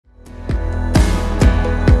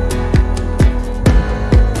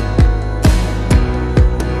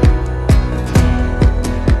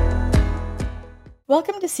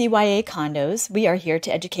Welcome to CYA Condos. We are here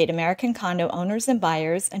to educate American condo owners and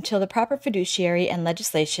buyers until the proper fiduciary and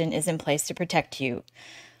legislation is in place to protect you.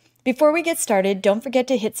 Before we get started, don't forget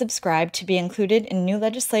to hit subscribe to be included in new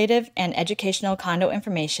legislative and educational condo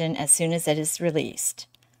information as soon as it is released.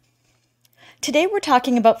 Today we're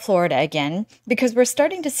talking about Florida again because we're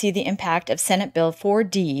starting to see the impact of Senate Bill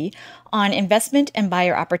 4D on investment and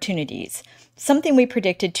buyer opportunities, something we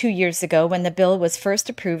predicted 2 years ago when the bill was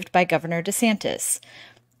first approved by Governor DeSantis.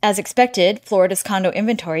 As expected, Florida's condo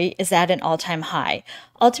inventory is at an all-time high.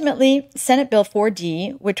 Ultimately, Senate Bill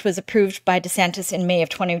 4D, which was approved by DeSantis in May of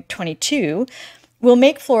 2022, will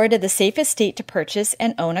make Florida the safest state to purchase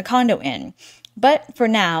and own a condo in. But for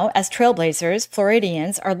now, as trailblazers,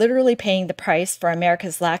 Floridians are literally paying the price for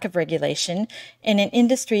America's lack of regulation in an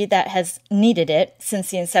industry that has needed it since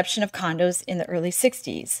the inception of condos in the early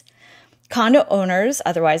 60s. Condo owners,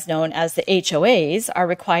 otherwise known as the HOAs, are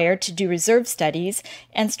required to do reserve studies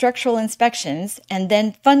and structural inspections and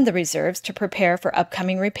then fund the reserves to prepare for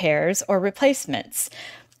upcoming repairs or replacements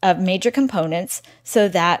of major components so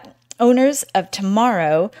that owners of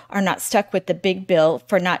tomorrow are not stuck with the big bill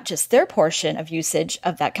for not just their portion of usage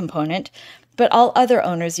of that component, but all other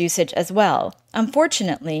owners' usage as well.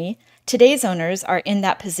 Unfortunately, today's owners are in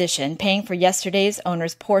that position, paying for yesterday's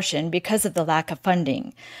owners' portion because of the lack of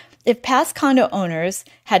funding. If past condo owners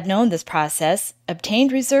had known this process,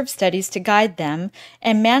 obtained reserve studies to guide them,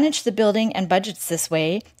 and managed the building and budgets this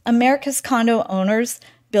way, America's condo owners'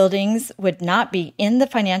 buildings would not be in the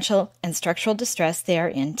financial and structural distress they are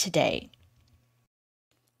in today.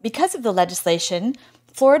 Because of the legislation,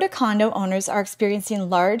 Florida condo owners are experiencing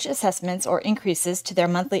large assessments or increases to their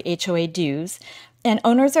monthly HOA dues, and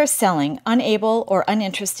owners are selling, unable or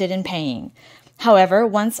uninterested in paying. However,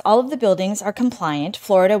 once all of the buildings are compliant,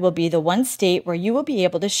 Florida will be the one state where you will be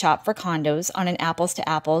able to shop for condos on an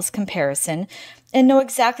apples-to-apples comparison and know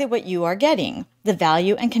exactly what you are getting, the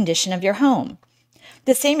value and condition of your home.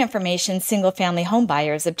 The same information single-family home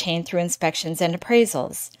buyers obtain through inspections and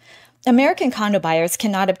appraisals. American condo buyers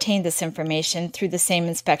cannot obtain this information through the same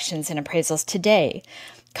inspections and appraisals today.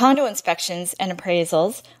 Condo inspections and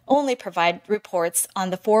appraisals only provide reports on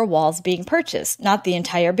the four walls being purchased, not the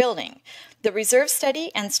entire building. The reserve study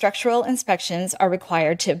and structural inspections are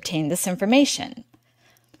required to obtain this information.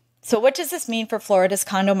 So what does this mean for Florida's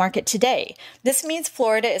condo market today? This means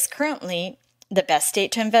Florida is currently the best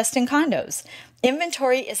state to invest in condos.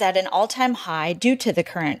 Inventory is at an all-time high due to the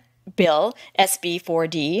current bill, SB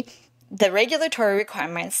 4D, the regulatory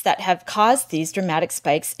requirements that have caused these dramatic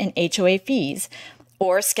spikes in HOA fees,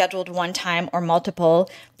 or scheduled one-time or multiple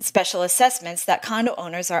special assessments that condo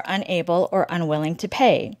owners are unable or unwilling to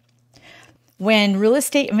pay. When real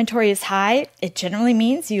estate inventory is high, it generally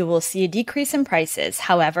means you will see a decrease in prices.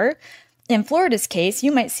 However, in Florida's case,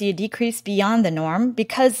 you might see a decrease beyond the norm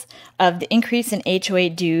because of the increase in HOA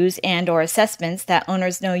dues and/or assessments that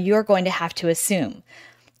owners know you're going to have to assume.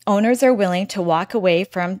 Owners are willing to walk away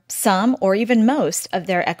from some or even most of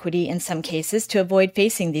their equity in some cases to avoid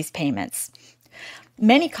facing these payments.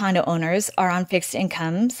 Many condo owners are on fixed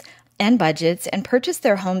incomes and budgets and purchased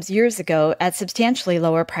their homes years ago at substantially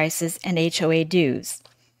lower prices and HOA dues.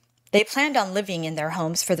 They planned on living in their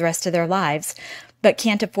homes for the rest of their lives, but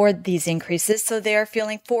can't afford these increases, so they are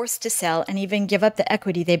feeling forced to sell and even give up the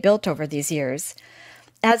equity they built over these years.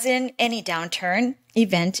 As in any downturn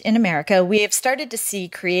event in America, we have started to see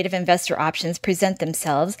creative investor options present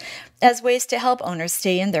themselves as ways to help owners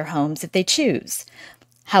stay in their homes if they choose.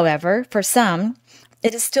 However, for some,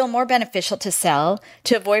 it is still more beneficial to sell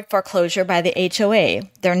to avoid foreclosure by the HOA,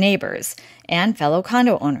 their neighbors, and fellow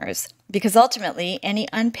condo owners, because ultimately any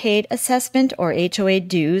unpaid assessment or HOA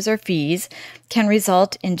dues or fees can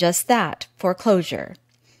result in just that, foreclosure.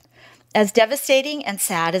 As devastating and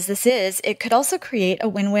sad as this is, it could also create a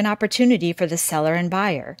win-win opportunity for the seller and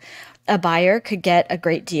buyer. A buyer could get a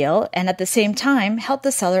great deal and at the same time help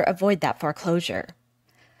the seller avoid that foreclosure.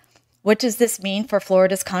 What does this mean for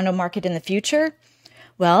Florida's condo market in the future?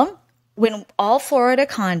 Well, when all Florida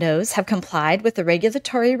condos have complied with the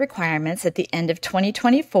regulatory requirements at the end of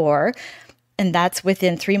 2024, and that's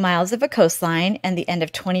within 3 miles of a coastline, and the end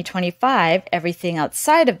of 2025, everything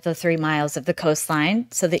outside of the 3 miles of the coastline,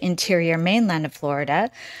 so the interior mainland of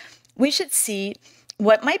Florida, we should see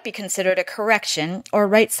what might be considered a correction or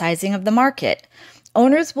right-sizing of the market.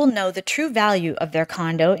 Owners will know the true value of their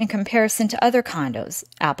condo in comparison to other condos,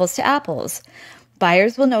 apples to apples.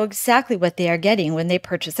 Buyers will know exactly what they are getting when they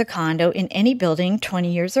purchase a condo in any building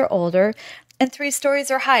 20 years or older and 3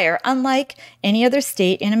 stories or higher, unlike any other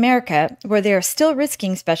state in America where they are still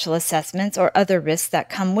risking special assessments or other risks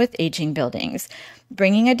that come with aging buildings,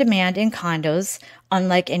 bringing a demand in condos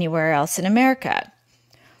unlike anywhere else in America.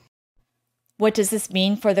 What does this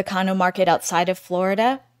mean for the condo market outside of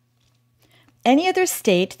Florida? Any other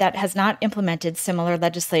state that has not implemented similar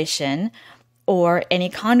legislation, or any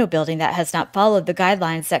condo building that has not followed the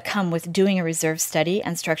guidelines that come with doing a reserve study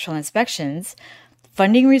and structural inspections,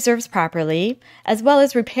 funding reserves properly, as well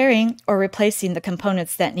as repairing or replacing the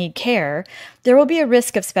components that need care, there will be a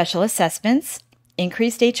risk of special assessments,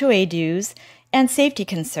 increased HOA dues, and safety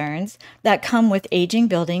concerns that come with aging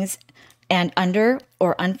buildings and under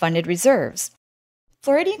or unfunded reserves.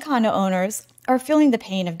 Floridian condo owners are feeling the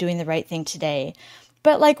pain of doing the right thing today,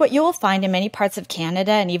 but like what you will find in many parts of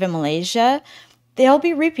Canada and even Malaysia, they'll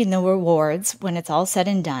be reaping the rewards when it's all said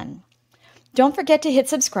and done. Don't forget to hit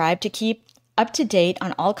subscribe to keep up to date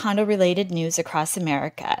on all condo-related news across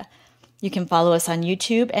America. You can follow us on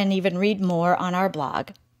YouTube and even read more on our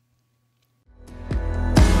blog.